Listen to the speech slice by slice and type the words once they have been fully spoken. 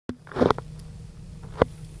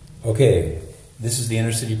Okay, this is the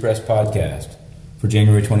Inner City Press podcast for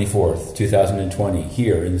January 24th, 2020,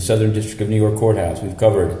 here in the Southern District of New York Courthouse. We've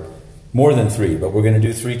covered more than three, but we're going to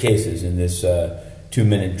do three cases in this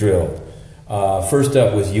 2-minute drill. First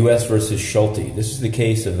up was U.S. versus Schulte. This is the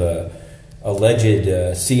case of a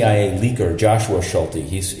alleged CIA leaker, Joshua Schulte.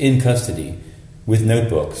 He's in custody with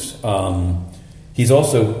notebooks. He's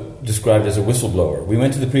also described as a whistleblower. We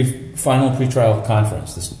went to the final pretrial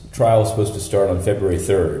conference. This trial is supposed to start on February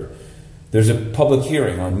 3rd. There's a public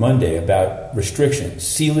hearing on Monday about restrictions,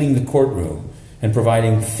 sealing the courtroom, and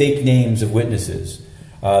providing fake names of witnesses.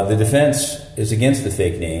 The defense is against the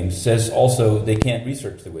fake names, says also they can't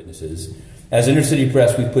research the witnesses. As Inner City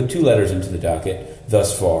Press, we've put 2 letters into the docket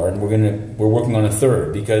thus far, and we're working on a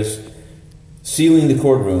third, because sealing the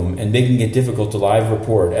courtroom and making it difficult to live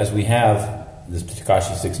report, as we have the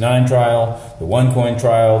Tekashi 6ix9ine trial, the OneCoin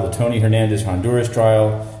trial, the Tony Hernandez Honduras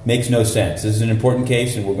trial, makes no sense. This is an important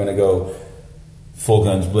case, and we're going to go full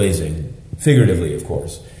guns blazing, figuratively, of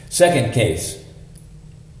course. Second case,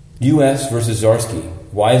 U.S. versus Zarsky.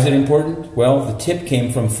 Why is it important? Well, the tip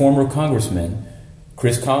came from former Congressman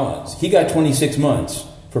Chris Collins. He got 26 months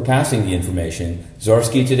for passing the information.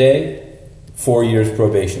 Zarsky today, 4 years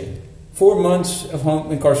probation. 4 months of home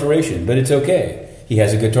incarceration, but it's okay. He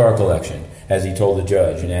has a guitar collection, as he told the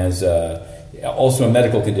judge, and has also a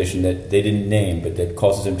medical condition that they didn't name, but that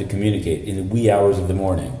causes him to communicate in the wee hours of the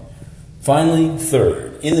morning. Finally,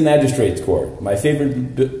 third, in the magistrate's court, my favorite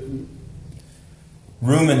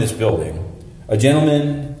room in this building, a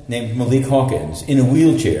gentleman named Malik Hawkins, in a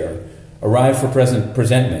wheelchair, arrived for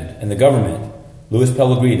presentment, and the government, Louis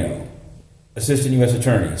Pellegrino, assistant U.S.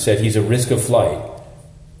 attorney, said he's a risk of flight.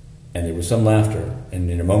 And there was some laughter, and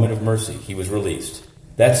in a moment of mercy, he was released.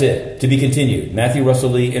 That's it. To be continued. Matthew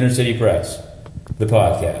Russell Lee, Inner City Press, the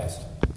podcast.